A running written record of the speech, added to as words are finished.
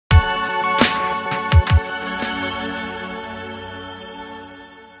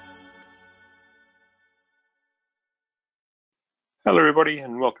Hello everybody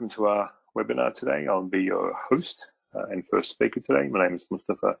and welcome to our webinar today. I'll be your host and first speaker today. My name is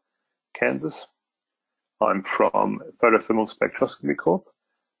Mustafa Kansiz. I'm from Photothermal Spectroscopy Corp.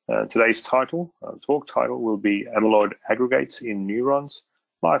 Today's talk title will be Amyloid Aggregates in Neurons,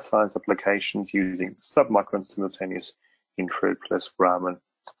 Life Science Applications Using Submicron Simultaneous Infrared plus Raman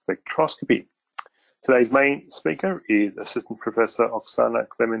Spectroscopy. Today's main speaker is Assistant Professor Oxana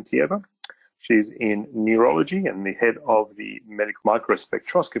Klementieva. She's in neurology and the head of the medical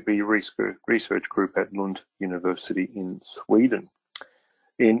microspectroscopy research group at Lund University in Sweden.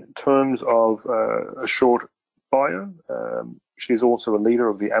 In terms of a short bio, she's also a leader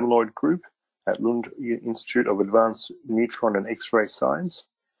of the amyloid group at Lund Institute of Advanced Neutron and X-ray Science.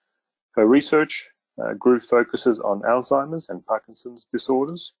 Her research group focuses on Alzheimer's and Parkinson's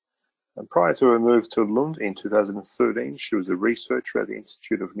disorders. And prior to her move to Lund in 2013, she was a researcher at the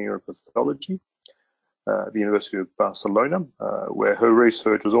Institute of Neuropathology at the University of Barcelona, where her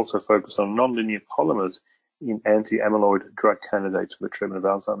research was also focused on nonlinear polymers in anti-amyloid drug candidates for the treatment of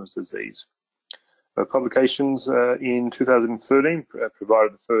Alzheimer's disease. Her publications in 2013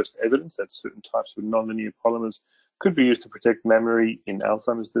 provided the first evidence that certain types of nonlinear polymers could be used to protect memory in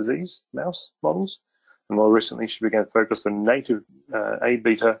Alzheimer's disease mouse models. And more recently, she began to focus on native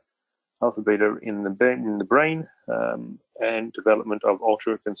alpha-beta in the brain and development of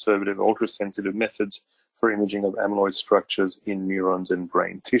ultra-conservative, ultra-sensitive methods for imaging of amyloid structures in neurons and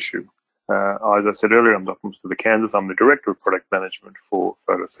brain tissue. As I said earlier, I'm Dr. Mustafa Kansiz. I'm the Director of Product Management for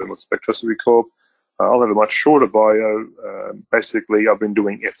Photothermal Spectroscopy Corp. I'll have a much shorter bio. Basically, I've been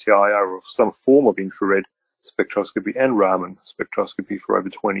doing FTIR or some form of infrared spectroscopy and Raman spectroscopy for over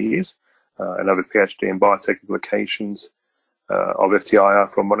 20 years, and I have a PhD in biotech applications of FTIR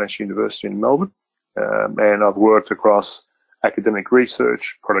from Monash University in Melbourne, and I've worked across academic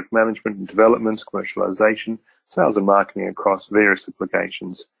research, product management and development, commercialization, sales and marketing across various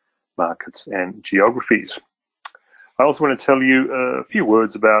applications, markets and geographies. I also want to tell you a few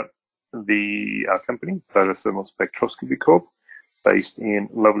words about our company, Photothermal Spectroscopy Corp, based in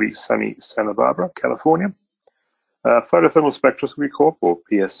lovely sunny Santa Barbara, California. Photothermal Spectroscopy Corp, or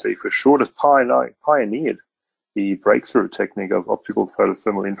PSC for short, has pioneered the breakthrough technique of optical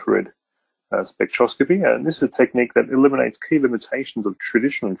photothermal infrared spectroscopy. And this is a technique that eliminates key limitations of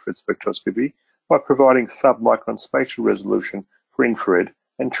traditional infrared spectroscopy by providing submicron spatial resolution for infrared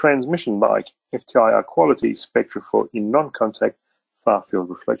and transmission like FTIR quality spectra for in non-contact far-field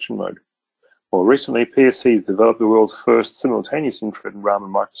reflection mode. More recently, PSC has developed the world's first simultaneous infrared and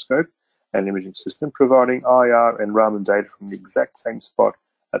Raman microscope and imaging system, providing IR and Raman data from the exact same spot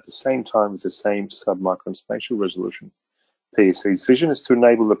at the same time with the same submicron spatial resolution. PSC's vision is to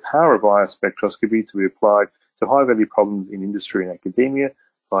enable the power of IR spectroscopy to be applied to high-value problems in industry and academia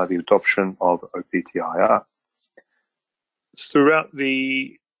by the adoption of O-PTIR. Throughout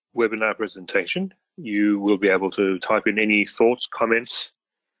the webinar presentation, you will be able to type in any thoughts, comments,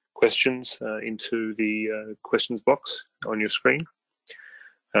 questions into the questions box on your screen,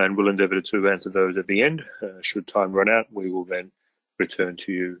 and we'll endeavour to answer those at the end. Should time run out, we will then return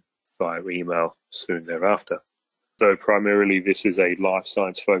to you via email soon thereafter. So primarily this is a life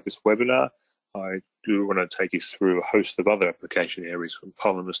science focused webinar. I do want to take you through a host of other application areas from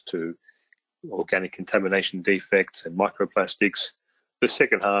polymers to organic contamination defects and microplastics. The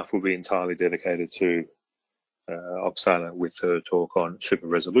second half will be entirely dedicated to Oxana with her talk on super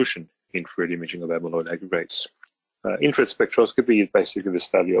resolution infrared imaging of amyloid aggregates. Infrared spectroscopy is basically the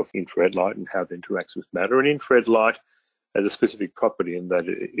study of infrared light and how it interacts with matter. And infrared light has a specific property in that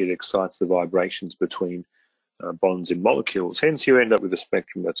it excites the vibrations between bonds in molecules. Hence, you end up with a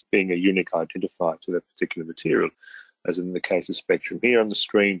spectrum that's being a unique identifier to that particular material, as in the case of spectrum here on the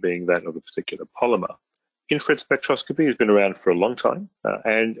screen being that of a particular polymer. Infrared spectroscopy has been around for a long time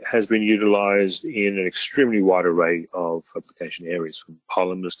and has been utilized in an extremely wide array of application areas, from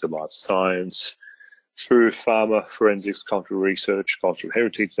polymers to life science, through pharma, forensics, cultural research, cultural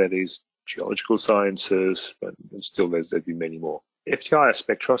heritage, that is, geological sciences, and still there'd be many more. FTIR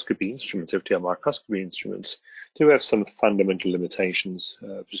spectroscopy instruments, FTIR microscopy instruments, do have some fundamental limitations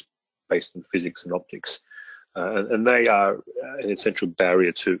just based on physics and optics. And they are an essential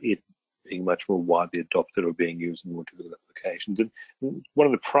barrier to it being much more widely adopted or being used in more difficult applications. And one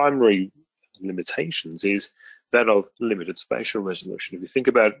of the primary limitations is that of limited spatial resolution. If you think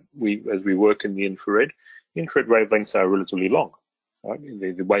about as we work in the infrared wavelengths are relatively long. Right?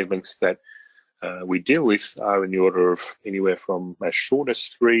 The wavelengths that we deal with are in the order of anywhere from as short as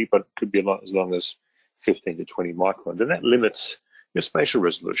 3, but could be a lot as long as 15 to 20 microns, and that limits your spatial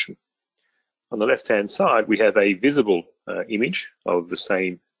resolution. On the left-hand side, we have a visible image of the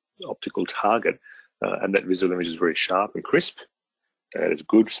same optical target, and that visual image is very sharp and crisp. It's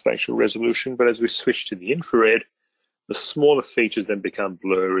good spatial resolution, but as we switch to the infrared, the smaller features then become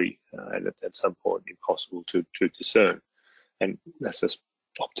blurry and at some point impossible to discern. And that's just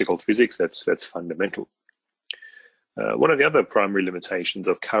optical physics, that's fundamental. One of the other primary limitations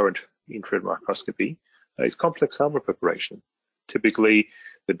of current infrared microscopy is complex sample preparation. Typically,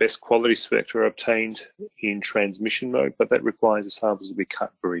 the best quality spectra are obtained in transmission mode, but that requires the samples to be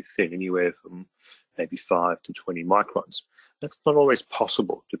cut very thin, anywhere from maybe 5 to 20 microns. That's not always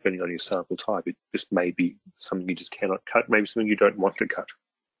possible, depending on your sample type. It just may be something you just cannot cut, maybe something you don't want to cut.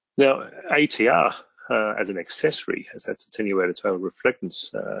 Now, ATR as an accessory, as that's attenuated total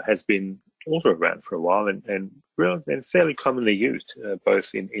reflectance, has been also around for a while and fairly commonly used, both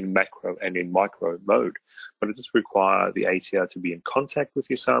in macro and in micro mode. But it does require the ATR to be in contact with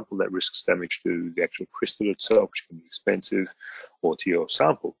your sample. That risks damage to the actual crystal itself, which can be expensive, or to your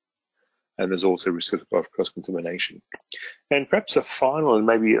sample. And there's also risk of cross-contamination. And perhaps a final, and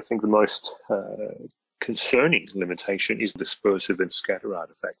maybe I think the most concerning limitation, is dispersive and scatter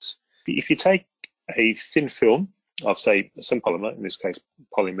artifacts. If you take a thin film of, say, some polymer, in this case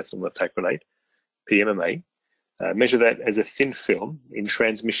polymethyl methacrylate, PMMA, measure that as a thin film in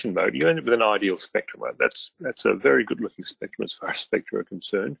transmission mode, you end up with an ideal spectrum. That's a very good-looking spectrum as far as spectra are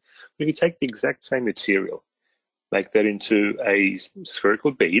concerned. But if you take the exact same material, make that into a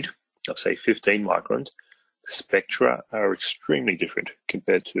spherical bead of, say, 15 microns, the spectra are extremely different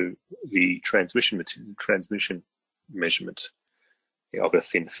compared to the transmission measurements of a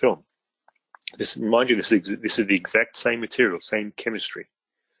thin film. Mind you, this is the exact same material, same chemistry.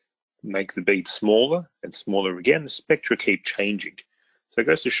 Make the bead smaller and smaller again, the spectra keep changing. So it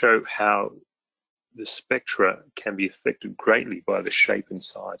goes to show how the spectra can be affected greatly by the shape and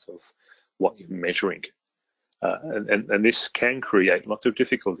size of what you're measuring. And this can create lots of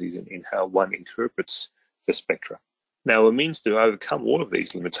difficulties in how one interprets the spectra. Now, a means to overcome all of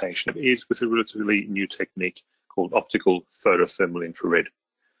these limitations is with a relatively new technique called Optical Photothermal Infrared.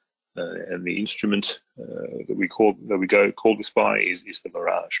 And the instrument that we call this by is the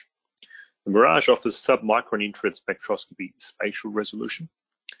mIRage. The mIRage offers submicron infrared spectroscopy spatial resolution.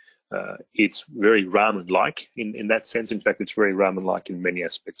 It's very Raman-like in that sense. In fact, it's very Raman-like in many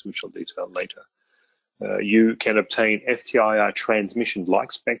aspects, which I'll detail later. You can obtain FTIR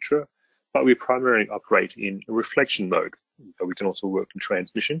transmission-like spectra, but we primarily operate in reflection mode. We can also work in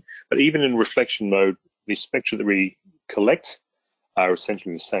transmission, but even in reflection mode, the spectra that we collect are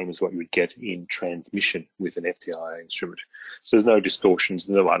essentially the same as what you would get in transmission with an FTIR instrument. So there's no distortions,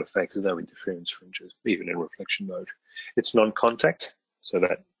 no artifacts, there's no interference fringes, even in reflection mode. It's non-contact, so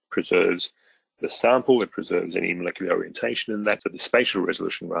that preserves the sample, it preserves any molecular orientation in that, but the spatial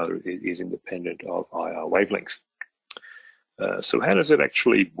resolution rather is independent of IR wavelength. So how does it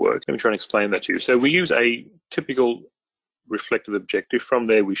actually work? Let me try and explain that to you. So we use a typical reflective objective. From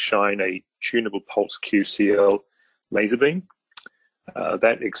there we shine a tunable pulse QCL laser beam.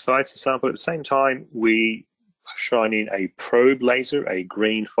 That excites the sample. At the same time, we shine in a probe laser, a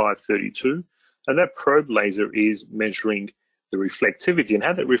green 532, and that probe laser is measuring the reflectivity and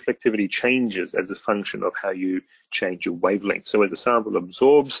how that reflectivity changes as a function of how you change your wavelength. So as the sample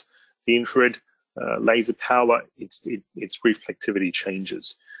absorbs the infrared laser power, its reflectivity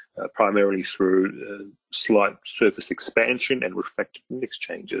changes primarily through slight surface expansion and refractive index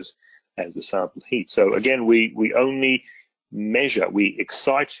changes as the sample heats. So again, we only measure, we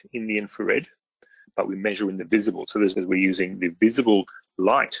excite in the infrared, but we measure in the visible. So this is we're using the visible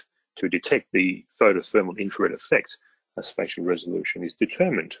light to detect the photothermal infrared effect. A spatial resolution is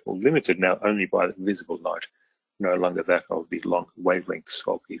determined or limited now only by the visible light, no longer that of the long wavelengths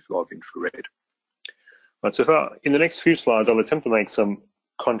of infrared. Right, so in the next few slides, I'll attempt to make some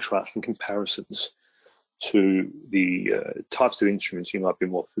contrasts and comparisons to the types of instruments you might be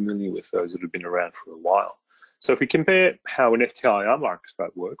more familiar with, those that have been around for a while. So if we compare how an FTIR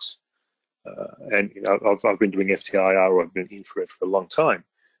microscope works, and I've been doing FTIR, or I've been infrared for a long time,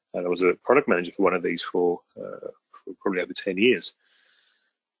 and I was a product manager for one of these for probably over 10 years.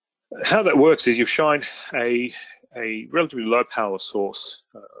 How that works is you shine a relatively low power source,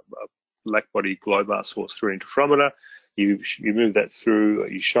 a black body glow bar source through an interferometer. You move that through,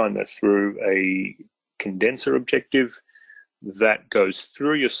 you shine that through a condenser objective that goes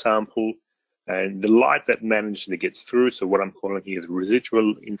through your sample, and the light that manages to get through, so what I'm calling here the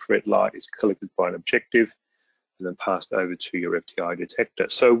residual infrared light, is collected by an objective and then passed over to your FTIR detector.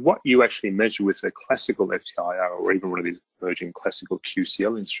 So what you actually measure with a classical FTIR, or even one of these emerging classical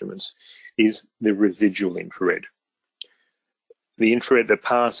QCL instruments, is the residual infrared. The infrared that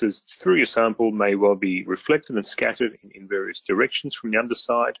passes through your sample may well be reflected and scattered in various directions from the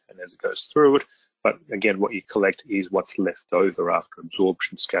underside, and as it goes through it, But again, what you collect is what's left over after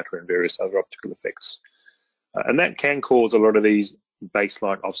absorption, scatter, and various other optical effects. And that can cause a lot of these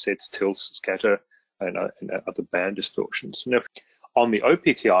baseline offsets, tilts, scatter, and other band distortions. Now, on the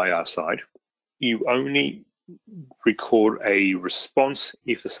O-PTIR side, you only record a response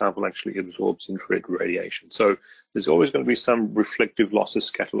if the sample actually absorbs infrared radiation. So there's always going to be some reflective losses,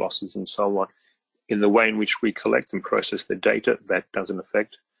 scatter losses, and so on. In the way in which we collect and process the data, that doesn't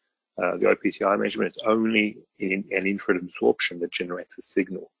affect the O-PTIR measurement. It's only in an infrared absorption that generates a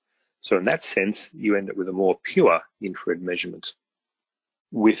signal. So in that sense, you end up with a more pure infrared measurement.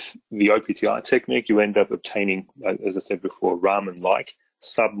 With the O-PTIR technique, you end up obtaining, as I said before, Raman-like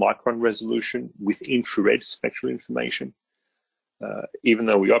submicron resolution with infrared spectral information. Even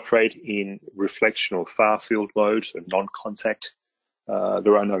though we operate in reflection or far field mode, so non-contact,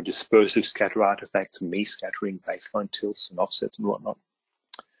 there are no dispersive scatter artifacts, me-scattering, baseline tilts and offsets and whatnot.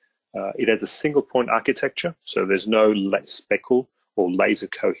 It has a single point architecture, so there's no speckle or laser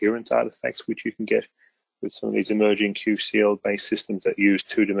coherent artifacts, which you can get with some of these emerging QCL-based systems that use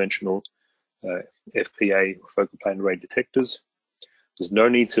two-dimensional FPA or focal plane array detectors. There's no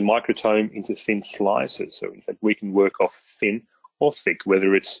need to microtome into thin slices. So in fact, we can work off thin or thick,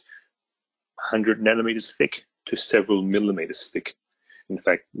 whether it's 100 nanometers thick to several millimeters thick. In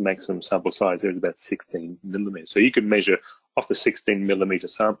fact, maximum sample size there is about 16 millimeters. So you could measure off the 16 millimeter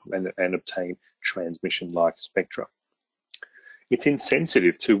sample and obtain transmission-like spectra. It's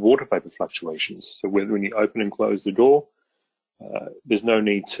insensitive to water vapor fluctuations. So when you open and close the door, there's no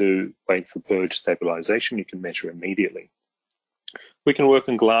need to wait for purge stabilization. You can measure immediately. We can work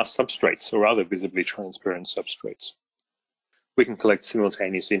on glass substrates or other visibly transparent substrates. We can collect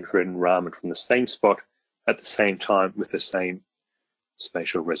simultaneous infrared and Raman from the same spot at the same time with the same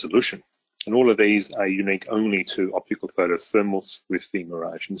spatial resolution. And all of these are unique only to optical photothermals with the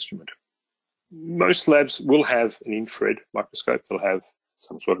mIRage instrument. Most labs will have an infrared microscope. They'll have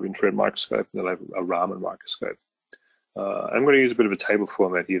some sort of infrared microscope, and they'll have a Raman microscope. I'm going to use a bit of a table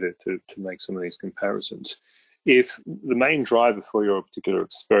format here to make some of these comparisons. If the main driver for your particular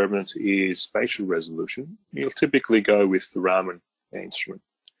experiment is spatial resolution, you'll typically go with the Raman instrument.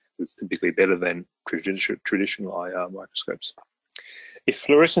 It's typically better than traditional IR microscopes. If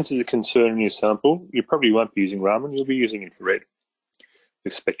fluorescence is a concern in your sample, you probably won't be using Raman, you'll be using infrared.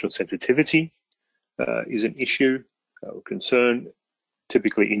 If spectral sensitivity is an issue or concern,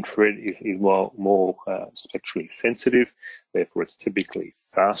 typically infrared is more spectrally sensitive, therefore it's typically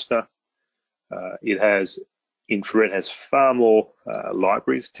faster. Infrared has far more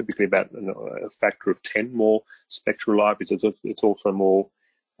libraries, typically about a factor of 10 more spectral libraries. It's also more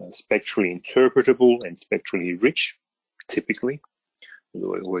spectrally interpretable and spectrally rich, typically.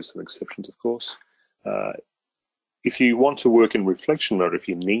 There's always some exceptions, of course. If you want to work in reflection mode, if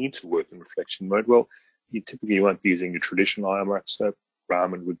you need to work in reflection mode, well, you typically won't be using the traditional IR microscope.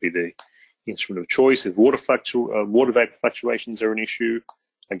 Raman would be the instrument of choice. If water vapor fluctuations are an issue,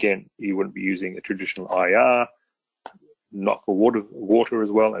 again, you wouldn't be using a traditional IR. Not for water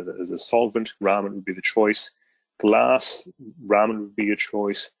as well as a solvent. Raman would be the choice. Glass, Raman would be your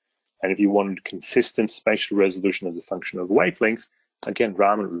choice. And if you wanted consistent spatial resolution as a function of wavelength, again,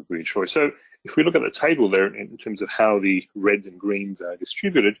 Raman would be your choice. So if we look at the table there in terms of how the reds and greens are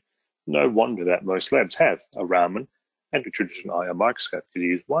distributed, no wonder that most labs have a Raman and a traditional IR microscope. You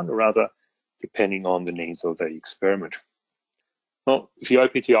use one or other depending on the needs of the experiment. Well, with the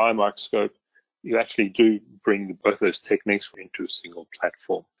O-PTIR microscope, you actually do bring both those techniques into a single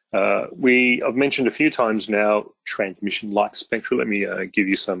platform. I've mentioned a few times now transmission-like spectra. Let me give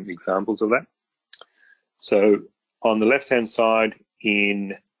you some examples of that. So on the left-hand side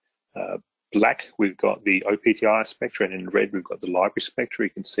in black, we've got the O-PTIR spectra, and in red, we've got the library spectra. You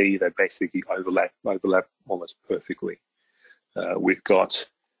can see they basically overlap almost perfectly. We've got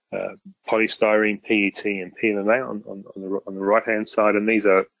polystyrene, PET, and PMMA on the right-hand side, and these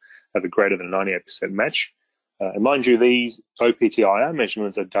have a greater than 98% match. And mind you, these O-PTIR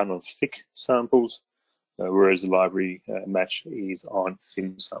measurements are done on thick samples, whereas the library match is on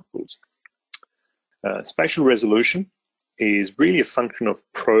thin samples. Spatial resolution is really a function of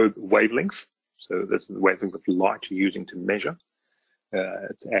probe wavelength. So that's the wavelength of light you're using to measure,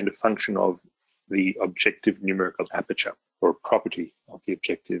 and a function of the objective numerical aperture, or a property of the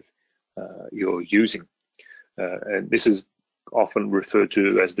objective you're using. And this is often referred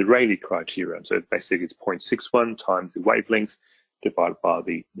to as the Rayleigh criterion. So basically it's 0.61 times the wavelength divided by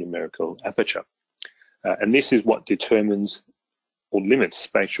the numerical aperture. And this is what determines or limits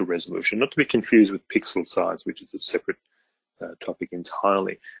spatial resolution, not to be confused with pixel size, which is a separate topic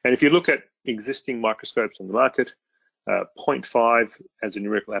entirely. And if you look at existing microscopes on the market, 0.5 as a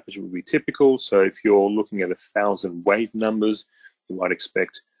numerical aperture would be typical. So if you're looking at 1,000 wave numbers, you might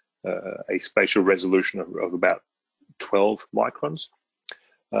expect a spatial resolution of about 12 microns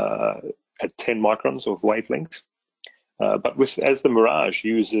at 10 microns of wavelength. But as the mIRage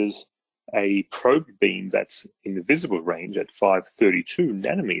uses a probe beam that's in the visible range at 532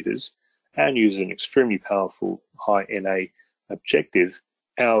 nanometers and uses an extremely powerful high NA objective,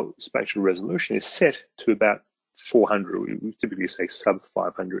 our spatial resolution is set to about 400, we typically say sub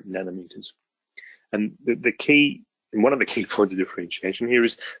 500 nanometers. And the key, and one of the key points of differentiation here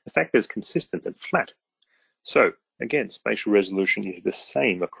is the fact that it's consistent and flat. So again, spatial resolution is the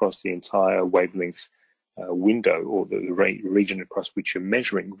same across the entire wavelength window, or the region across which you're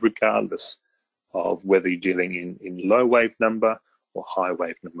measuring, regardless of whether you're dealing in low wave number or high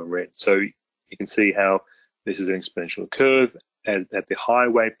wave number red. So you can see how this is an exponential curve. At the high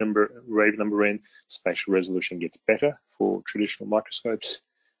wave number end, spatial resolution gets better for traditional microscopes,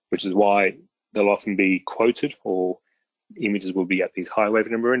 which is why they'll often be quoted, or images will be at these high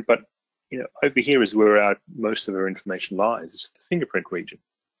wave number end. But over here is where most of our information lies. It's the fingerprint region.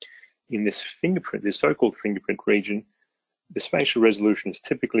 In this so-called fingerprint region, the spatial resolution is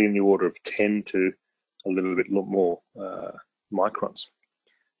typically in the order of 10 to a little bit more microns.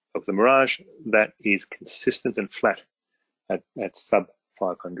 Of the mIRage, that is consistent and flat at sub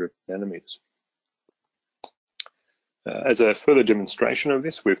 500 nanometers. As a further demonstration of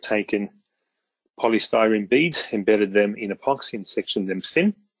this, we've taken polystyrene beads, embedded them in epoxy and sectioned them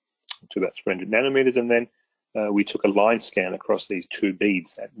thin to about 300 nanometers, and then we took a line scan across these two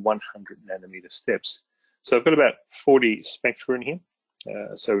beads at 100 nanometer steps. So I've got about 40 spectra in here.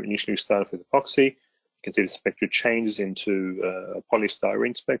 So initially we started with epoxy. You can see the spectra changes into a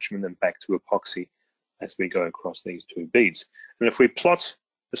polystyrene spectrum and then back to epoxy as we go across these two beads. And if we plot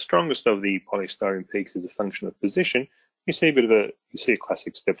the strongest of the polystyrene peaks as a function of position, you see a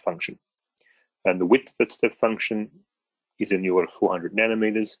classic step function. And the width of that step function is in the order of 400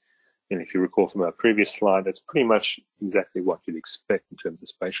 nanometers. And if you recall from our previous slide, that's pretty much exactly what you'd expect in terms of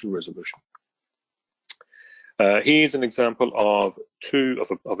spatial resolution. Here's an example of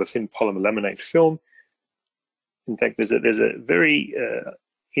a thin polymer laminate film. In fact, there's a very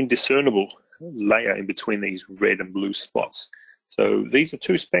indiscernible layer in between these red and blue spots. So these are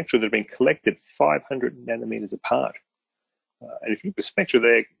two spectra that have been collected 500 nanometers apart. And if you look at the spectra,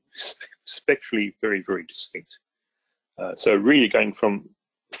 they're spectrally very, very distinct. So really going from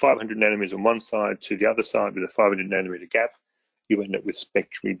 500 nanometers on one side to the other side with a 500 nanometer gap, you end up with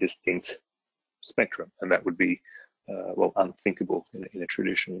spectrally distinct spectrum, and that would be well, unthinkable in a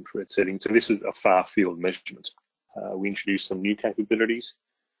traditional infrared setting. So this is a far field measurement. We introduced some new capabilities.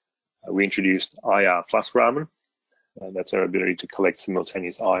 We introduced IR+Raman. That's our ability to collect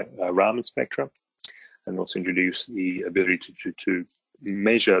simultaneous Raman spectra, and also introduce the ability to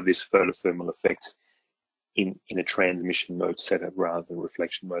measure this photothermal effect in a transmission mode setup rather than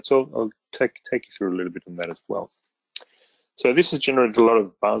reflection mode. So I'll take you through a little bit on that as well. So this has generated a lot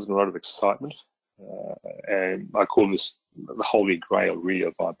of buzz and a lot of excitement, and I call this the holy grail, really,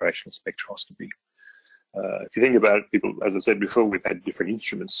 of vibrational spectroscopy. If you think about it, people, as I said before, we've had different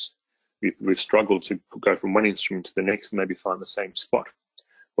instruments. We've struggled to go from one instrument to the next and maybe find the same spot.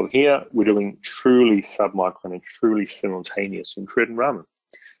 Well, here we're doing truly submicron and truly simultaneous infrared and Raman.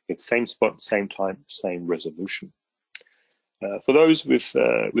 It's same spot, same time, same resolution. For those with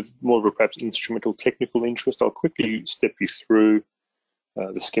more of a perhaps instrumental technical interest, I'll quickly step you through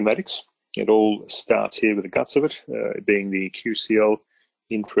the schematics. It all starts here with the guts of it, being the QCL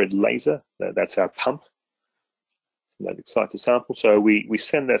infrared laser. That's our pump that excites the sample. So we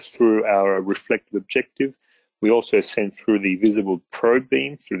send that through our reflective objective. We also send through the visible probe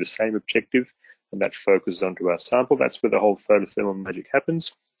beam through the same objective, and that focuses onto our sample. That's where the whole photothermal magic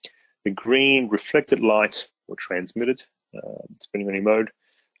happens. The green reflected light, or transmitted, depending on your mode,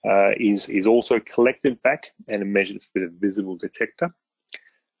 is also collected back and measured with a visible detector.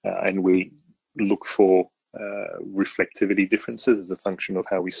 And we look for reflectivity differences as a function of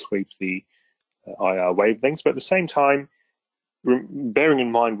how we sweep the IR wavelengths. But at the same time, bearing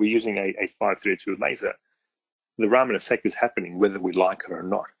in mind we're using a 532 laser, the Raman effect is happening whether we like it or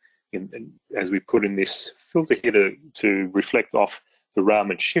not. As we put in this filter here to reflect off the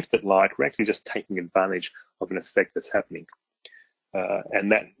Raman shifted light, we're actually just taking advantage of an effect that's happening.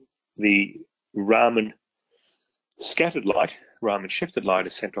 And that the Raman scattered light, Raman shifted light,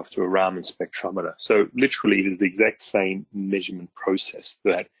 is sent off to a Raman spectrometer. So literally it is the exact same measurement process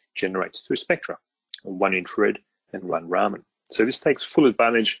that generates two spectra, one infrared and one Raman. So this takes full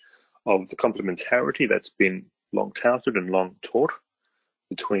advantage of the complementarity that's been long touted and long taught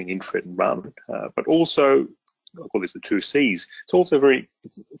between infrared and Raman, but also I call this the 2 C's. It's also very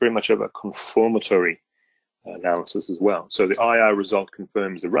much of a confirmatory analysis as well. So the IR result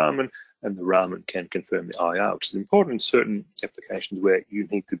confirms the Raman, and the Raman can confirm the IR, which is important in certain applications where you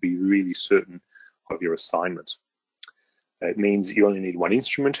need to be really certain of your assignment. It means you only need one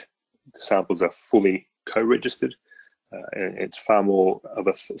instrument. The samples are fully co-registered, and it's far more of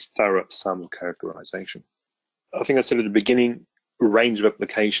a thorough sample characterization. I think I said at the beginning, a range of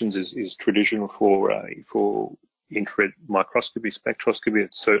applications is traditional for infrared microscopy, spectroscopy.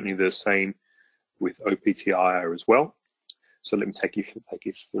 It's certainly the same with O-PTIR as well. So let me take you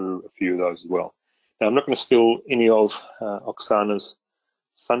through a few of those as well. Now, I'm not going to steal any of Oksana's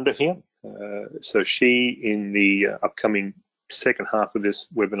thunder here. So she, in the upcoming second half of this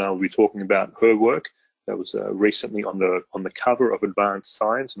webinar, will be talking about her work that was recently on the cover of Advanced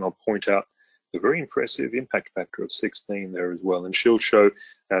Science, and I'll point out the very impressive impact factor of 16 there as well. And she'll show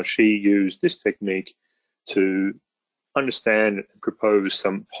how she used this technique to understand and propose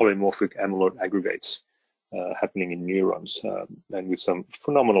some polymorphic amyloid aggregates happening in neurons, and with some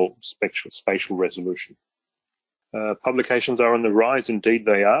phenomenal spatial resolution. Publications are on the rise, indeed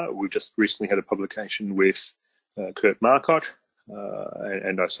they are. We've just recently had a publication with Kurt Marcotte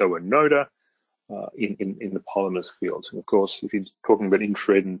and Isoa Noda in the polymers field. And of course, if you're talking about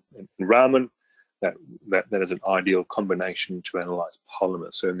infrared and Raman, that is an ideal combination to analyze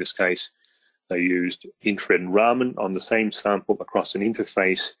polymers. So in this case, they used infrared and Raman on the same sample across an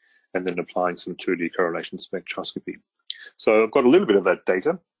interface, and then applying some 2D correlation spectroscopy. So I've got a little bit of that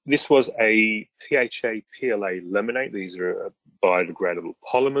data. This was a PHA PLA laminate. These are biodegradable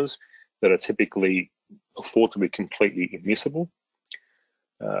polymers that are typically thought to be completely immiscible.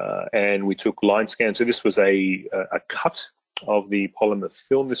 And we took line scans. So this was a cut of the polymer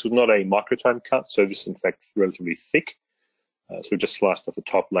film. This was not a microtome cut, so this is in fact relatively thick. So we just sliced off the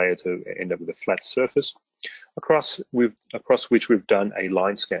top layer to end up with a flat surface, across which we've done a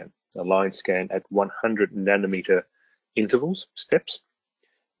line scan at 100 nanometer intervals, steps.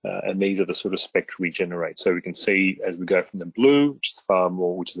 And these are the sort of spectra we generate. So we can see as we go from the blue, which is far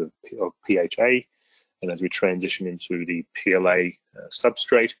more, which is of PHA, and as we transition into the PLA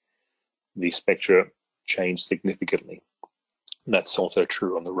substrate, the spectra change significantly. And that's also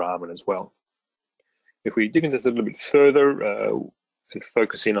true on the Raman as well. If we dig into this a little bit further and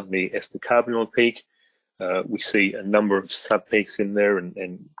focus in on the ester carbonyl peak, we see a number of sub-peaks in there,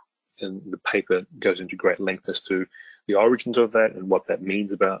 and the paper goes into great length as to the origins of that and what that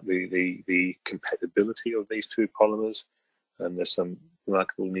means about the compatibility of these two polymers. And there's some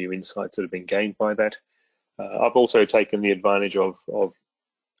remarkable new insights that have been gained by that. I've also taken the advantage of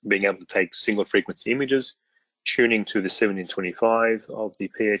being able to take single frequency images, tuning to the 1725 of the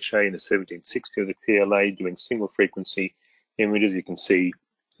PHA and the 1760 of the PLA, doing single frequency images. You can see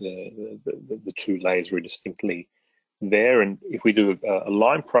the two layers very distinctly there. And if we do a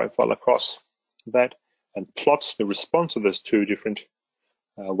line profile across that and plots the response of those two different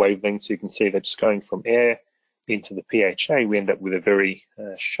wavelengths, you can see that just going from air into the PHA, we end up with a very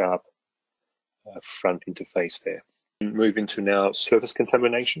sharp front interface there. Move into now surface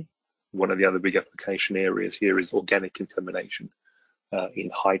contamination. One of the other big application areas here is organic contamination in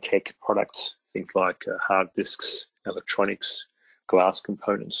high-tech products, things like hard disks, electronics, glass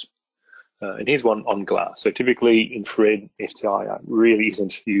components. And here's one on glass. So typically infrared FTIR really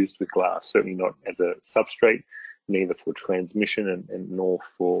isn't used with glass, certainly not as a substrate, neither for transmission and nor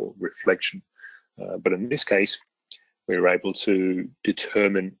for reflection. But in this case, we were able to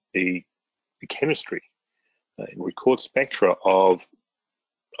determine the chemistry and record spectra of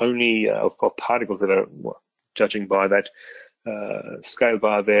only of particles that are, judging by that scale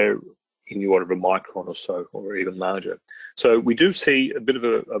bar there, in the order of a micron or so, or even larger. So we do see a bit of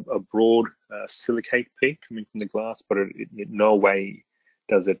a broad silicate peak coming from the glass, but in no way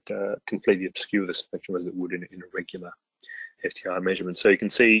does it completely obscure the spectrum as it would in a regular FTIR measurement. So you can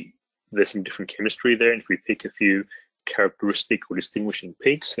see there's some different chemistry there, and if we pick a few characteristic or distinguishing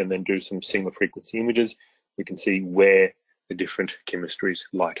peaks and then do some single frequency images, we can see where the different chemistries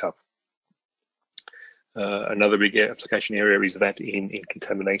light up. Another big application area is that in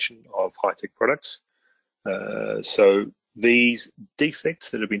contamination of high-tech products. So these defects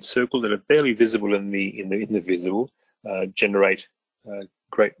that have been circled, that are barely visible in the visible, generate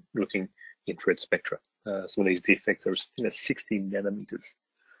great-looking infrared spectra. Some of these defects are as thin as 60 nanometers.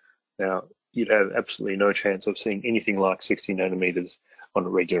 Now, you'd have absolutely no chance of seeing anything like 60 nanometers on a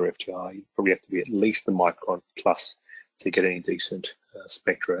regular FTIR. You probably have to be at least a micron plus to get any decent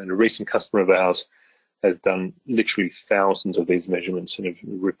spectra. And a recent customer of ours has done literally thousands of these measurements and have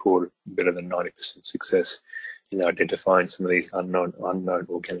reported better than 90% success in identifying some of these unknown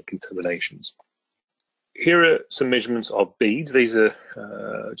organic contaminations. Here are some measurements of beads. These are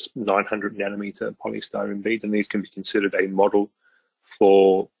just 900 nanometer polystyrene beads, and these can be considered a model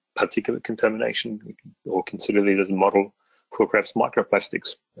for particulate contamination, or consider these as a model for perhaps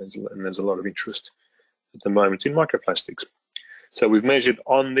microplastics. And there's a lot of interest at the moment in microplastics. So we've measured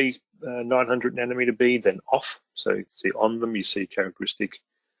on these 900 nanometer beads and off. So you can see on them, you see characteristic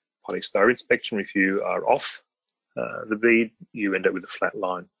polystyrene spectrum. If you are off the bead, you end up with a flat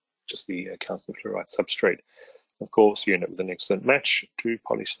line, just the calcium fluoride substrate. Of course, you end up with an excellent match to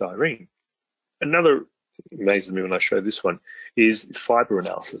polystyrene. Another amazes me when I show this one is fiber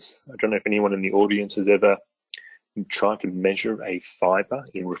analysis. I don't know if anyone in the audience has ever tried to measure a fiber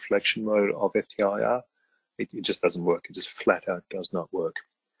in reflection mode of FTIR. It just doesn't work. It just flat out does not work.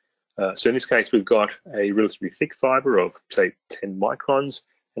 So in this case, we've got a relatively thick fiber of, say, 10 microns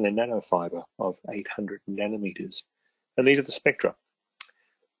and a nanofiber of 800 nanometers. And these are the spectra.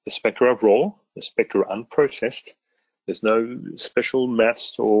 The spectra are raw, the spectra are unprocessed. There's no special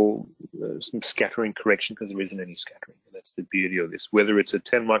maths or some scattering correction, because there isn't any scattering. And that's the beauty of this. Whether it's a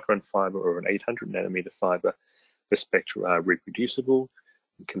 10 micron fiber or an 800 nanometer fiber, the spectra are reproducible,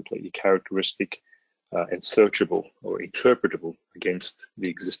 completely characteristic, and searchable or interpretable against the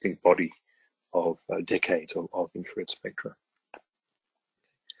existing body of decades of infrared spectra.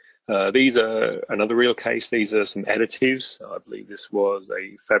 These are another real case. These are some additives. I believe this was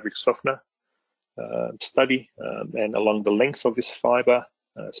a fabric softener study, and along the length of this fiber,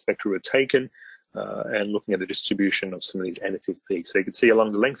 spectra were taken, and looking at the distribution of some of these additive peaks. So you can see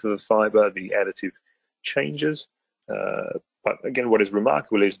along the length of the fiber, the additive changes. But again, what is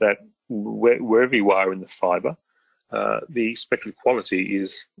remarkable is that wherever you are in the fiber, the spectral quality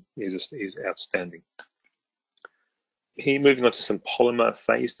is outstanding. Here, moving on to some polymer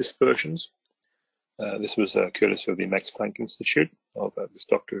phase dispersions. This was courtesy of the Max Planck Institute of this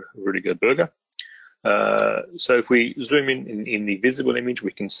Dr. Rüdiger Berger. So if we zoom in the visible image,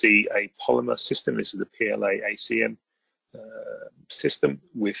 we can see a polymer system. This is a PLA-ACM system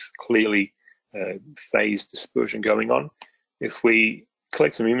with clearly phase dispersion going on. If we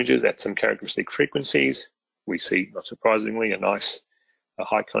collect some images at some characteristic frequencies, we see, not surprisingly, a nice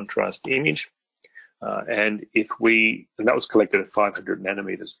high contrast image. And that was collected at 500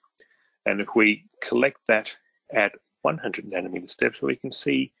 nanometers. And if we collect that at 100 nanometer steps, we can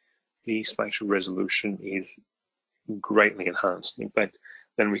see the spatial resolution is greatly enhanced. In fact,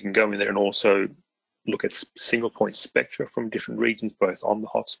 then we can go in there and also look at single point spectra from different regions, both on the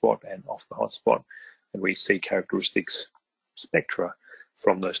hotspot and off the hotspot, and we see characteristics spectra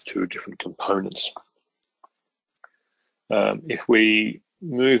from those two different components. If we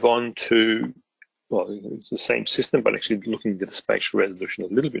move on to, well, it's the same system, but actually looking at the spatial resolution a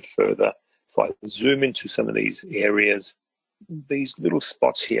little bit further, if I zoom into some of these areas, these little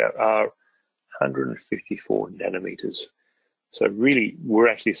spots here are 154 nanometers. So really, we're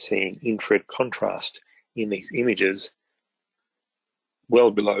actually seeing infrared contrast in these images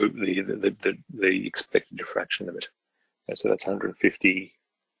well below the expected diffraction limit. And so that's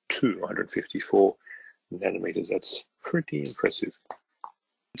 152, 154 nanometers. That's pretty impressive.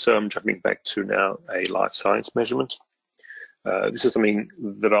 So I'm jumping back to now a life science measurement. This is something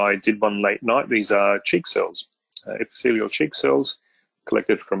that I did one late night. These are cheek cells, epithelial cheek cells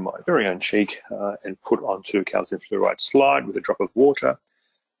collected from my very own cheek and put onto a calcium fluoride slide with a drop of water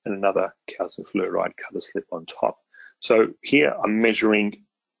and another calcium fluoride cover slip on top. So here I'm measuring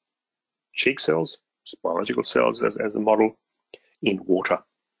cheek cells, biological cells as a model, in water.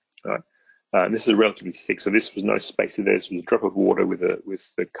 Right? This is relatively thick, so this was no spacer there. This was a drop of water with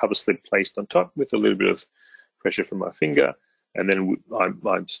the cover slip placed on top with a little bit of pressure from my finger, and then I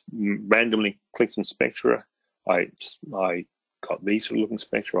randomly clicked some spectra. I got these sort of looking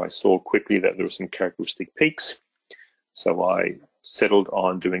spectra. I saw quickly that there were some characteristic peaks, so I settled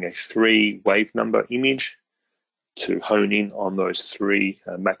on doing a 3 wave number image to hone in on those 3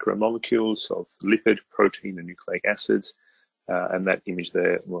 macromolecules of lipid, protein, and nucleic acids. And that image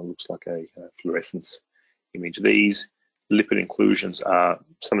there, well, looks like a fluorescence image. These lipid inclusions are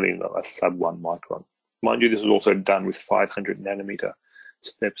something like a sub 1 micron. Mind you, this was also done with 500 nanometer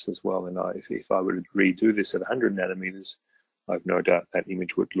steps as well. And if I were to redo this at 100 nanometers, I've no doubt that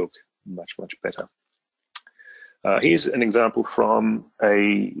image would look much, much better. Here's an example from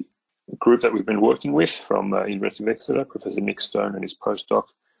a group that we've been working with from University of Exeter, Professor Nick Stone and his postdoc,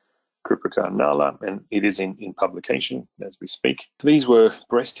 Kriprika Nala, and it is in publication as we speak. These were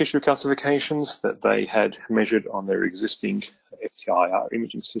breast tissue calcifications that they had measured on their existing FTIR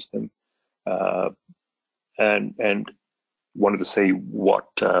imaging system, and wanted to see what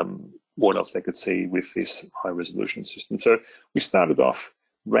else they could see with this high resolution system. So we started off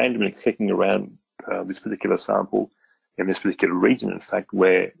randomly clicking around this particular sample in this particular region, in fact,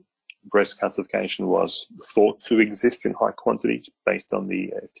 where breast calcification was thought to exist in high quantity based on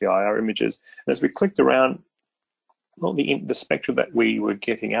the FTIR images. And as we clicked around, well, the spectra that we were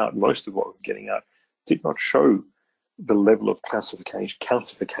getting out, most of what we were getting out, did not show the level of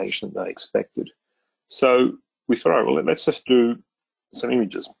calcification that they expected. So we thought, all right, well, let's just do some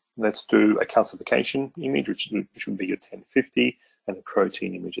images. Let's do a calcification image, which would be a 1050, and a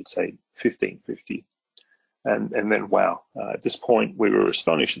protein image at, say, 1550. And then, wow, at this point, we were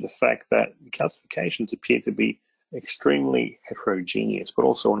astonished at the fact that the calcifications appeared to be extremely heterogeneous, but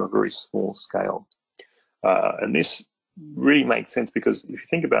also on a very small scale. And this really makes sense because if you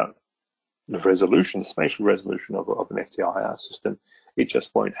think about the resolution, the spatial resolution of an FTIR system, it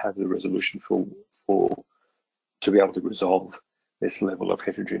just won't have the resolution to be able to resolve this level of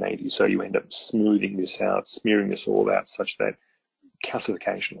heterogeneity. So you end up smoothing this out, smearing this all out such that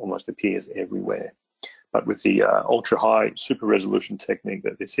calcification almost appears everywhere. But with the ultra-high super resolution technique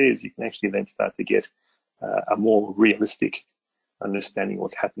that this is, you can actually then start to get a more realistic understanding of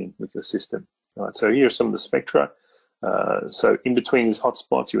what's happening with your system. All right, so here are some of the spectra. So in between these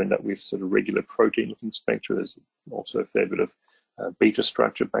hotspots, you end up with sort of regular protein-looking spectra. There's also a fair bit of beta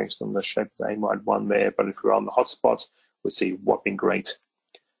structure based on the shape of the amide-1 there. But if we're on the hotspots, we see whopping great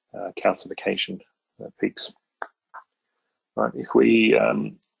calcification peaks. Right, if we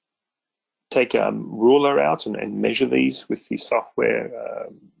take a ruler out and measure these with the software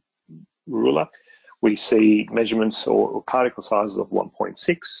ruler, we see measurements or particle sizes of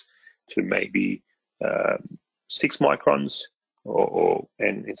 1.6 to maybe 6 microns,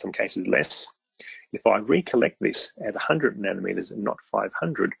 and in some cases less. If I recollect this at 100 nanometers and not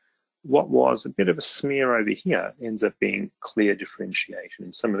 500, what was a bit of a smear over here ends up being clear differentiation.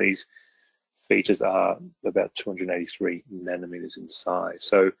 And some of these features are about 283 nanometers in size.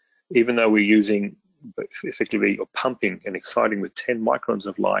 So even though we're using, effectively, or pumping and exciting with 10 microns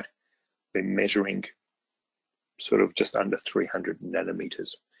of light, we're measuring sort of just under 300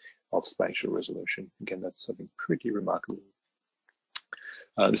 nanometers of spatial resolution. Again, that's something pretty remarkable.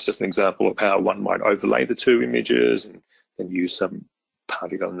 This is just an example of how one might overlay the two images and then use some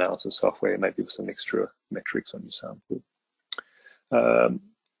particle analysis software, maybe with some extra metrics on your sample.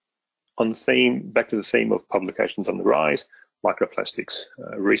 On the theme, back to the theme of publications on the rise, microplastics.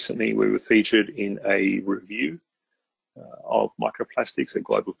 Recently, we were featured in a review of microplastics, a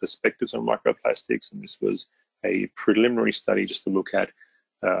global perspectives on microplastics, and this was a preliminary study just to look at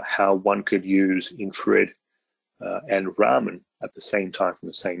how one could use infrared and Raman at the same time from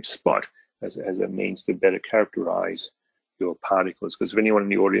the same spot as a means to better characterize your particles. Because if anyone in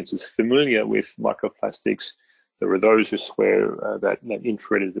the audience is familiar with microplastics, there are those who swear that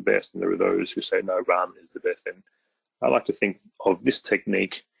infrared is the best, and there are those who say no, Raman is the best. And I like to think of this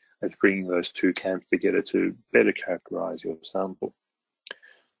technique as bringing those two camps together to better characterize your sample.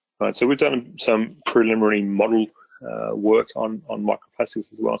 Right, so we've done some preliminary model work on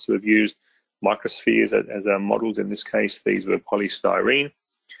microplastics as well. So we've used microspheres as our models. In this case, these were polystyrene,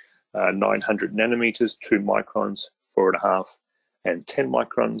 900 nanometers, 2 microns, 4.5, and 10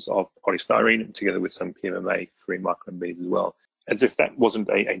 microns of polystyrene, together with some PMMA 3 micron beads as well. As if that wasn't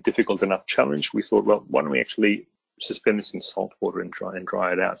a difficult enough challenge, we thought, well, why don't we actually suspend this in salt water and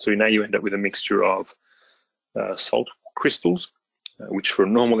dry it out? So now you end up with a mixture of salt crystals, which for a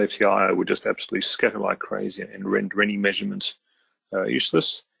normal FTIR would just absolutely scatter like crazy and render any measurements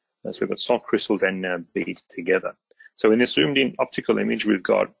useless. So we've got salt crystals and beads together. So in this zoomed in optical image, we've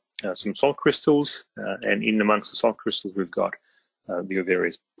got some salt crystals, and in amongst the salt crystals, we've got the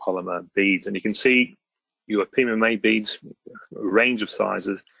various polymer beads. And you can see your PMMA beads, a range of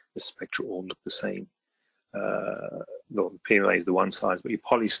sizes, the spectra all look the same. The PMMA is the one size, but your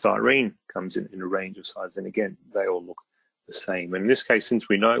polystyrene comes in a range of sizes, and again, they all look the same. And in this case, since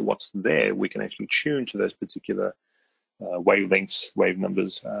we know what's there, we can actually tune to those particular wavelengths, wave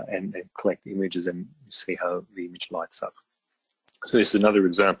numbers, and collect images and see how the image lights up. So this is another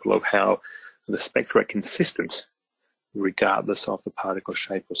example of how the spectra are consistent regardless of the particle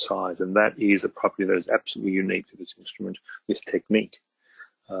shape or size, and that is a property that is absolutely unique to this instrument, this technique.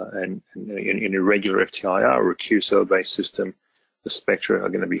 And in a regular FTIR or a QCell-based system, the spectra are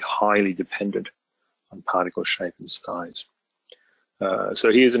going to be highly dependent on particle shape and size.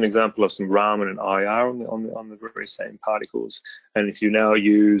 So here's an example of some Raman and IR on the very same particles. And if you now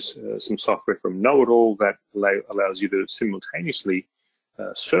use some software from Know-It-All that allows you to simultaneously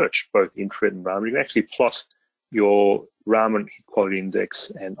search both infrared and Raman, you can actually plot your Raman hit quality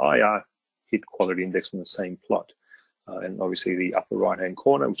index and IR hit quality index on the same plot. And obviously the upper right-hand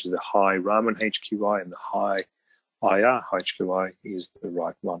corner, which is the high Raman HQI, and the high IR HQI is the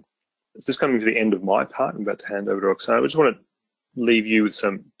right one. Just coming to the end of my part, I'm about to hand over to Oxana. I just want to leave you with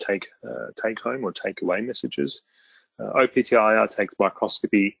some take-home or take-away messages. O-PTIR takes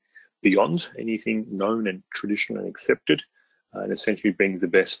microscopy beyond anything known and traditional and accepted, and essentially brings the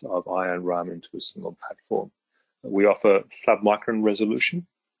best of IR and Raman to a single platform. We offer submicron resolution.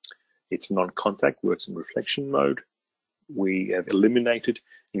 It's non-contact, works in reflection mode. We have eliminated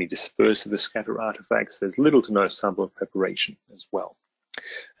any dispersive or scatter artifacts. There's little to no sample preparation as well.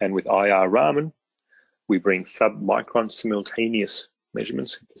 And with IR Raman, we bring submicron simultaneous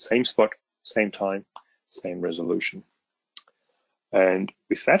measurements. It's the same spot, same time, same resolution. And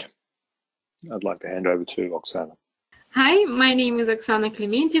with that, I'd like to hand over to Oxana. Hi, my name is Oxana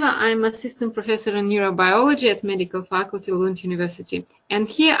Klementieva. I'm assistant professor in neurobiology at Medical Faculty, Lund University. And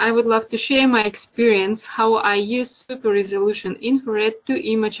here I would love to share my experience how I use super resolution infrared to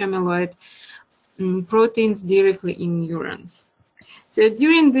image amyloid proteins directly in neurons. So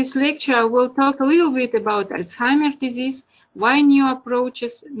during this lecture, I will talk a little bit about Alzheimer's disease, why new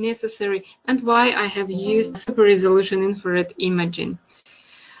approaches necessary, and why I have used super resolution infrared imaging.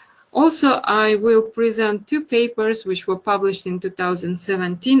 Also, I will present two papers which were published in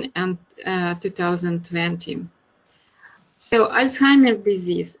 2017 and 2020. So, Alzheimer's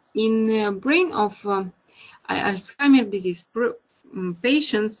disease. In the brain of Alzheimer's disease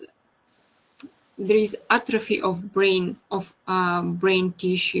patients, there is atrophy of brain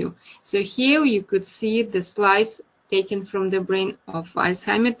tissue. So here you could see the slice taken from the brain of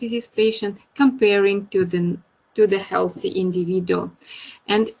Alzheimer's disease patient comparing to the healthy individual.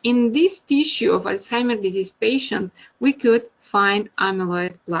 And in this tissue of Alzheimer's disease patient, we could find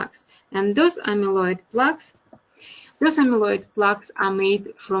amyloid plaques. And those amyloid plaques are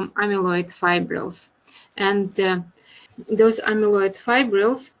made from amyloid fibrils. And those amyloid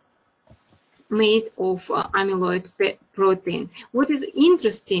fibrils made of amyloid protein. What is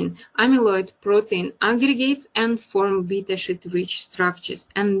interesting, amyloid protein aggregates and form beta sheet rich structures.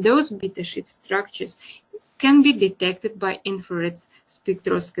 And those beta sheet structures can be detected by infrared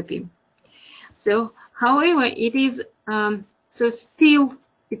spectroscopy. So, however, it is still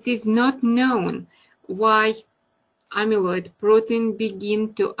it is not known why amyloid protein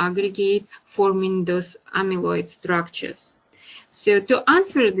begin to aggregate, forming those amyloid structures. So, to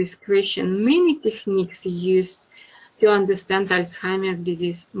answer this question, many techniques used to understand Alzheimer's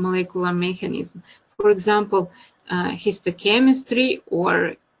disease molecular mechanism. For example, histochemistry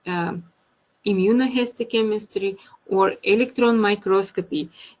or immunohistochemistry or electron microscopy.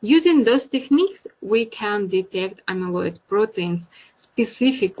 Using those techniques, we can detect amyloid proteins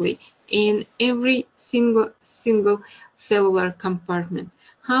specifically in every single cellular compartment.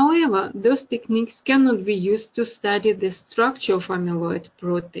 However, those techniques cannot be used to study the structure of amyloid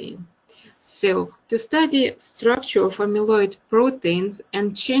protein. So, to study structure of amyloid proteins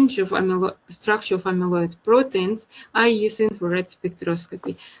and change of structure of amyloid proteins, I use infrared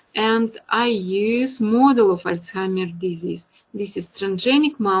spectroscopy. And I use model of Alzheimer's disease. This is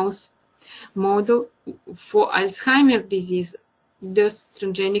transgenic mouse model for Alzheimer's disease. This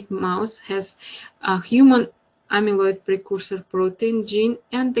transgenic mouse has a human amyloid precursor protein gene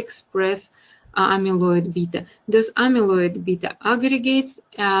and express amyloid-beta. Those amyloid-beta aggregates,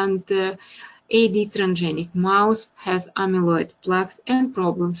 and AD transgenic mouse has amyloid plaques and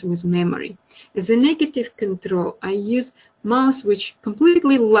problems with memory. As a negative control, I use mouse which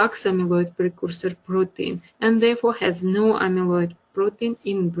completely lacks amyloid precursor protein and therefore has no amyloid protein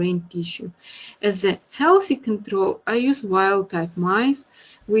in brain tissue. As a healthy control, I use wild-type mice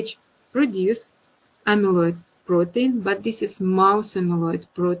which produce amyloid protein, but this is mouse amyloid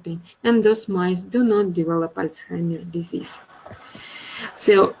protein, and those mice do not develop Alzheimer's disease.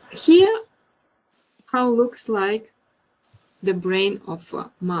 So here, how looks like the brain of a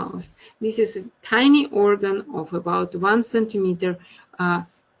mouse. This is a tiny organ of about 1 centimeter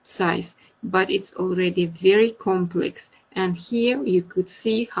size, but it's already very complex. And here you could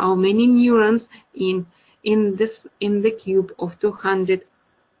see how many neurons in the cube of 200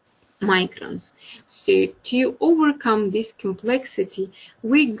 microns. So to overcome this complexity,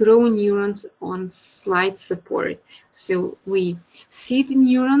 we grow neurons on slide support. So we seed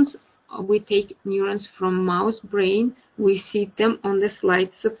neurons, we take neurons from mouse brain, we seed them on the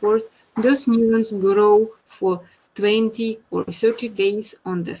slide support. Those neurons grow for 20 or 30 days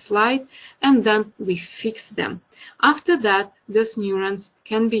on the slide, and then we fix them. After that, those neurons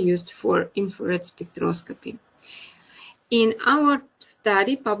can be used for infrared spectroscopy. In our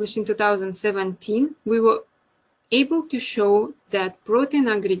study published in 2017, we were able to show that protein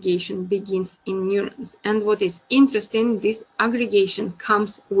aggregation begins in neurons. And what is interesting, this aggregation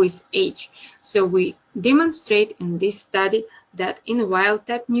comes with age. So we demonstrate in this study that in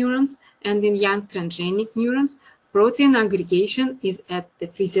wild-type neurons and in young transgenic neurons, protein aggregation is at the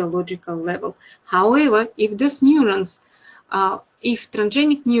physiological level. However, if those neurons, if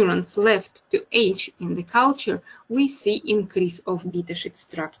transgenic neurons left to age in the culture, we see increase of beta sheet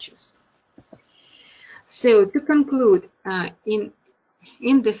structures. So to conclude,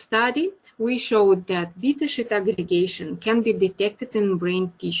 in the study, we showed that beta sheet aggregation can be detected in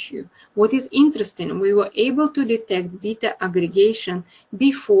brain tissue. What is interesting, we were able to detect beta aggregation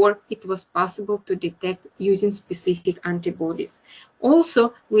before it was possible to detect using specific antibodies.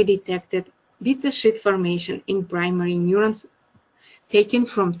 Also, we detected beta sheet formation in primary neurons taken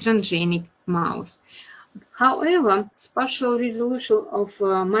from transgenic mouse. However, spatial resolution of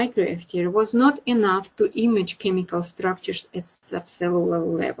micro-FTIR was not enough to image chemical structures at subcellular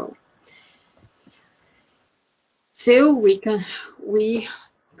level. So we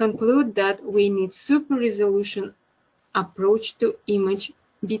conclude that we need super resolution approach to image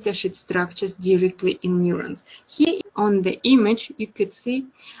beta sheet structures directly in neurons. Here on the image, you could see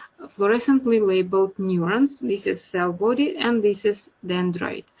fluorescently labeled neurons. This is cell body and this is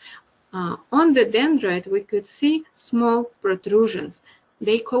dendrite. On the dendrite, we could see small protrusions.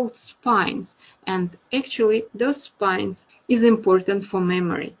 They called spines, and actually those spines is important for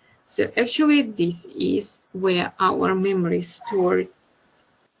memory. So actually this is where our memory is stored.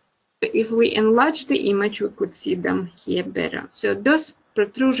 If we enlarge the image, we could see them here better. So those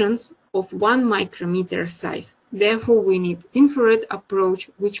protrusions of 1 micrometer size. Therefore, we need infrared approach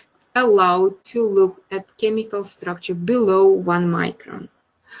which allow to look at chemical structure below 1 micron.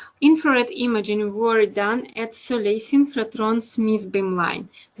 Infrared imaging were done at Soleil synchrotron Smith beamline.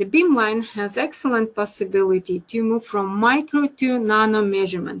 The beamline has excellent possibility to move from micro to nano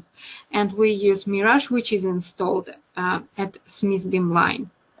measurements, and we use mIRage, which is installed at Smith beamline.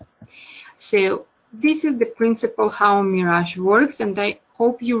 So this is the principle how mIRage works, and I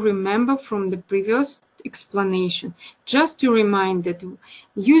hope you remember from the previous explanation. Just to remind that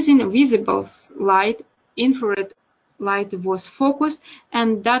using visible light, infrared light was focused,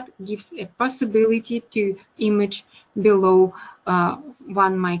 and that gives a possibility to image below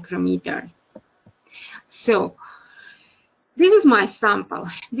 1 micrometer. So this is my sample.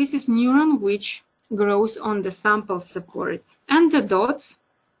 This is neuron which grows on the sample support, and the dots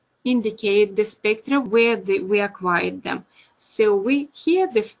indicate the spectra where we acquired them. So here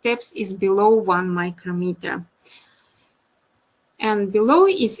the steps is below 1 micrometer, and below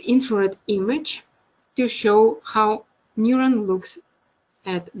is infrared image to show how neuron looks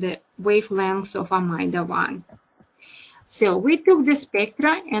at the wavelengths of amida-1. So we took the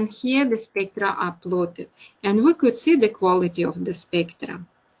spectra, and here the spectra are plotted, and we could see the quality of the spectra.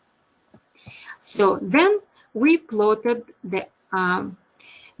 So then we plotted the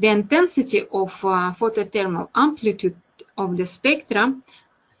intensity of photothermal amplitude of the spectra,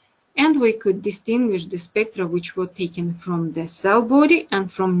 and we could distinguish the spectra which were taken from the cell body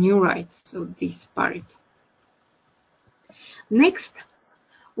and from neurites, so this part. Next,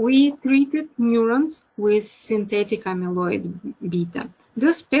 we treated neurons with synthetic amyloid-beta.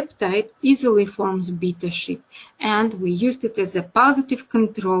 This peptide easily forms beta sheet, and we used it as a positive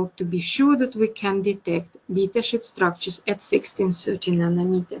control to be sure that we can detect beta sheet structures at 1630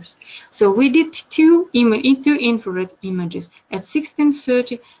 nanometers. So we did two infrared images at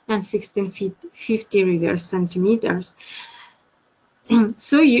 1630 and 1650 reverse centimeters.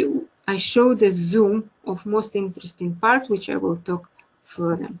 So I show the zoom of most interesting part, which I will talk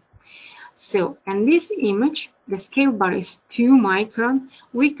further. So, in this image, the scale bar is 2 micron.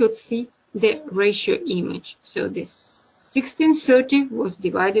 We could see the ratio image. So this 1630 was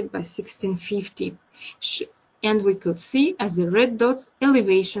divided by 1650. And we could see as the red dots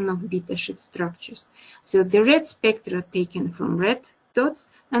elevation of beta sheet structures. So the red spectra taken from red dots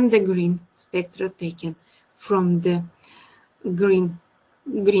and the green spectra taken from the green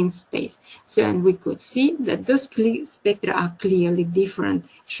space. So, and we could see that those spectra are clearly different,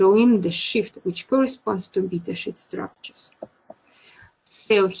 showing the shift which corresponds to beta sheet structures.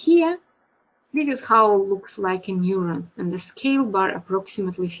 So here, this is how it looks like a neuron, and the scale bar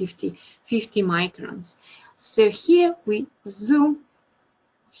approximately 50 microns. So here we zoom,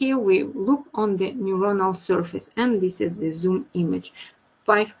 here we look on the neuronal surface, and this is the zoom image.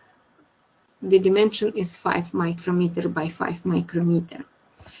 The dimension is 5 micrometer by 5 micrometer.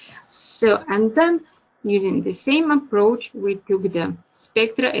 So, and then using the same approach, we took the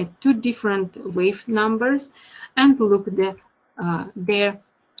spectra at 2 different wave numbers and looked at their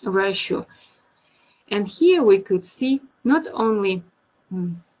ratio. And here we could see not only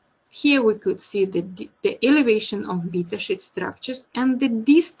here we could see the elevation of beta sheet structures and the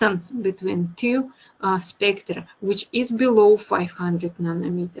distance between two spectra, which is below 500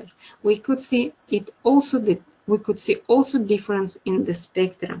 nanometers. We could see it also difference in the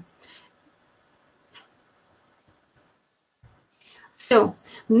spectrum. So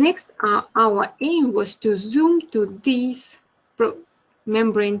next, our aim was to zoom to these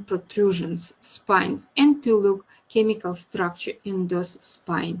membrane protrusions, spines, and to look chemical structure in those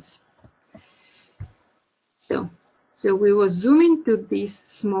spines. So we were zooming to this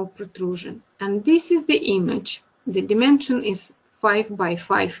small protrusion, and this is the image. The dimension is 5 by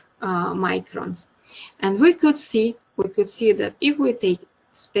 5 microns, and we could see that if we take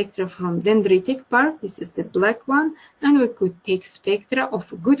spectra from dendritic part, this is the black one, and we could take spectra of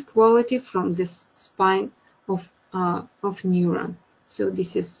good quality from this spine of neuron. So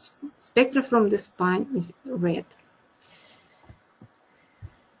this is spectra from the spine is red.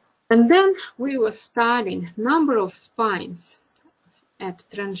 And then we were studying number of spines at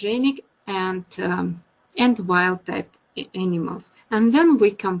transgenic and wild type animals, and then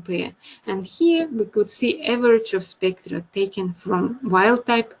we compare. And here we could see average of spectra taken from wild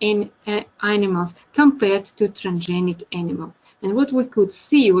type animals compared to transgenic animals. And what we could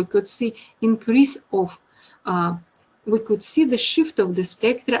see increase of we could see the shift of the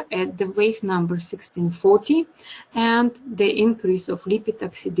spectra at the wave number 1640 and the increase of lipid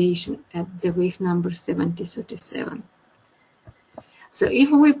oxidation at the wave number 7037. So if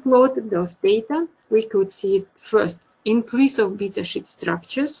we plot those data, we could see first increase of beta sheet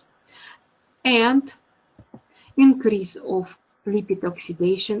structures and increase of lipid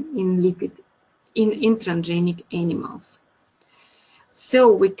oxidation in transgenic animals.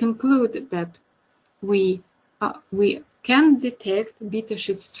 So we conclude that we can detect beta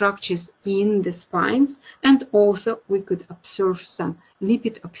sheet structures in the spines, and also we could observe some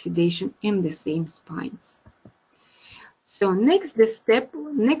lipid oxidation in the same spines. So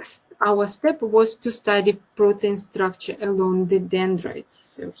our step was to study protein structure along the dendrites.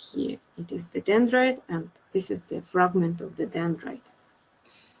 So here it is the dendrite, and this is the fragment of the dendrite.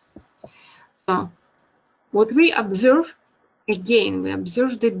 So what we observe, again, we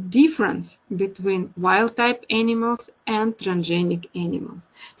observe the difference between wild-type animals and transgenic animals.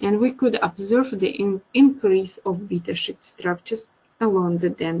 And we could observe the increase of beta sheet structures along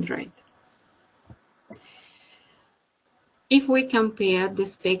the dendrite. If we compare the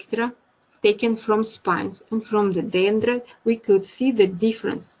spectra taken from spines and from the dendrite, we could see the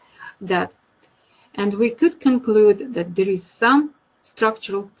difference and we could conclude that there is some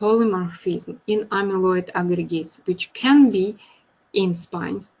structural polymorphism in amyloid aggregates, which can be in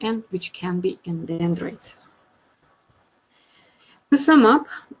spines and which can be in dendrites. To sum up,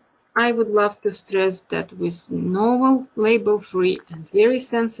 I would love to stress that with novel, label-free, and very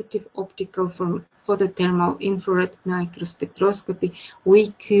sensitive optical photothermal infrared microspectroscopy,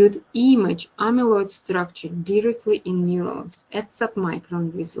 we could image amyloid structure directly in neurons at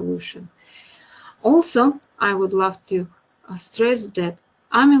submicron resolution. Also, I would love to stress that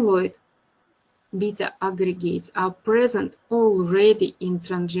amyloid-beta aggregates are present already in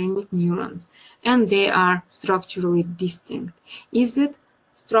transgenic neurons, and they are structurally distinct. Is it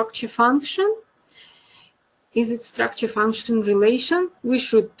structure function? Is it structure function relation? We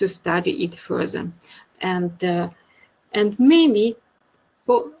should to study it further, and maybe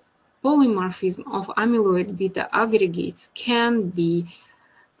polymorphism of amyloid-beta aggregates can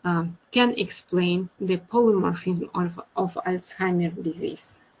explain the polymorphism of Alzheimer's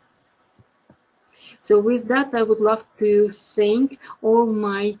disease. So with that, I would love to thank all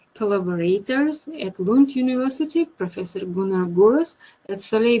my collaborators at Lund University, Professor Gunnar Guros, at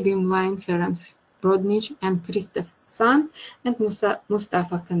Saleh Bimline, Ferenc Brodnich, and Christoph Sand, and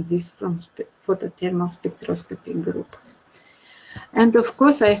Mustafa Kansiz from Photothermal Spectroscopy Group. And of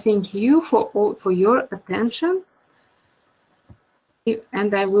course, I thank you for your attention,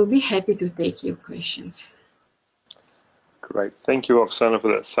 and I will be happy to take your questions. Great. Thank you, Oksana,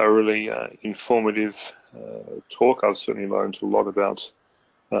 for that thoroughly informative talk. I've certainly learned a lot about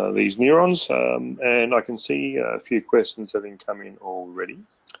these neurons, and I can see a few questions having come in already.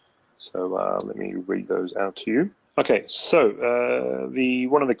 So let me read those out to you. Okay, so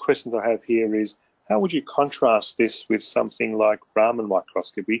one of the questions I have here is, how would you contrast this with something like Raman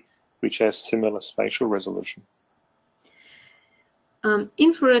microscopy, which has similar spatial resolution?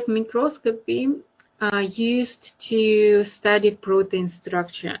 Infrared microscopy used to study protein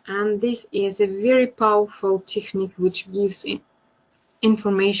structure, and this is a very powerful technique which gives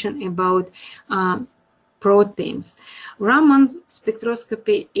information about proteins. Raman's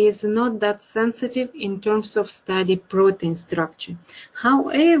spectroscopy is not that sensitive in terms of study protein structure.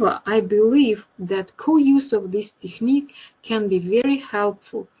 However, I believe that co-use of this technique can be very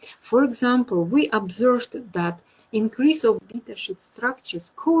helpful. For example, we observed that increase of beta sheet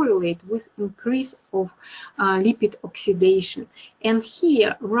structures correlate with increase of lipid oxidation. And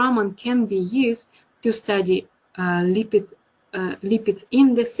here, Raman can be used to study lipids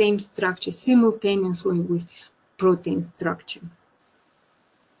in the same structure simultaneously with protein structure.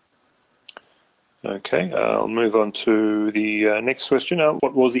 Okay, I'll move on to the next question.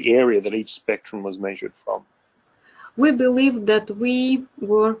 What was the area that each spectrum was measured from? We believe that we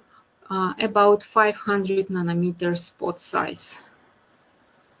were about 500 nanometer spot size.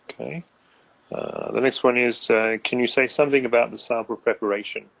 Okay. The next one is, can you say something about the sample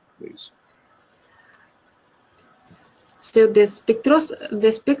preparation, please? So the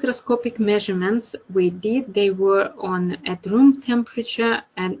spectroscopic measurements we did, they were at room temperature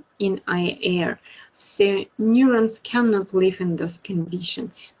and in IR. So neurons cannot live in those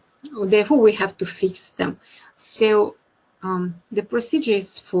conditions. Therefore, we have to fix them. So the procedure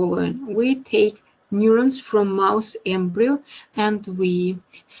is following. We take neurons from mouse embryo and we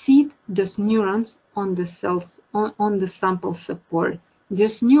seed those neurons on the cells, on the sample support.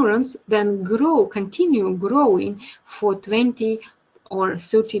 These neurons then continue growing for 20 or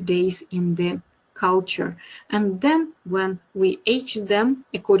 30 days in the culture. And then when we age them,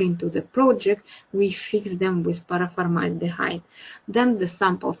 according to the project, we fix them with paraformaldehyde. Then the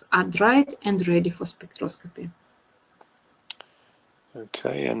samples are dried and ready for spectroscopy.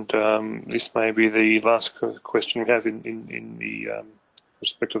 Okay, and this may be the last question we have in the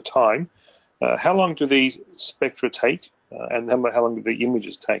respect of time. How long do these spectra take? And how long do the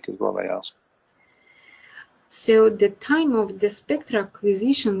images take as well, they ask? So the time of the spectra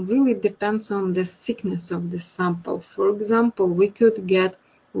acquisition really depends on the thickness of the sample. For example, we could get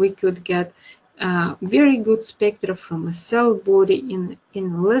very good spectra from a cell body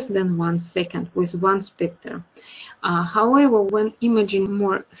in less than 1 second with one spectra. However, when imaging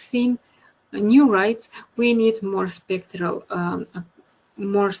more thin neurites, we need more spectral,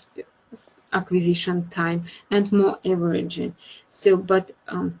 acquisition time and more averaging. So, but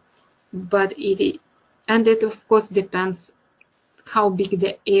it of course depends how big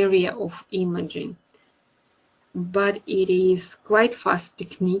the area of imaging. But it is quite fast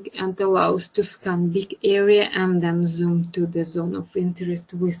technique and allows to scan big area and then zoom to the zone of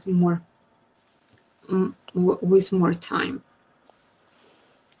interest with more time.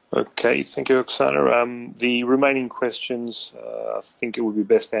 Okay, thank you, Oksana. The remaining questions, I think it would be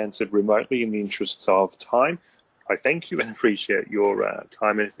best answered remotely in the interests of time. I thank you and appreciate your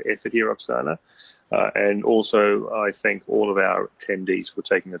time and effort here, Oksana. And also, I thank all of our attendees for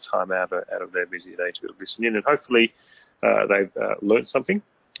taking the time out of their busy day to listen in. And hopefully, they've learned something.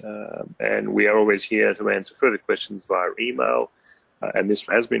 And we are always here to answer further questions via email. And this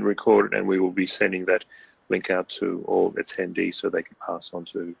has been recorded, and we will be sending that link out to all attendees so they can pass on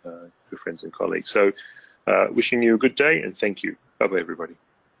to your friends and colleagues. So wishing you a good day and thank you. Bye-bye, everybody.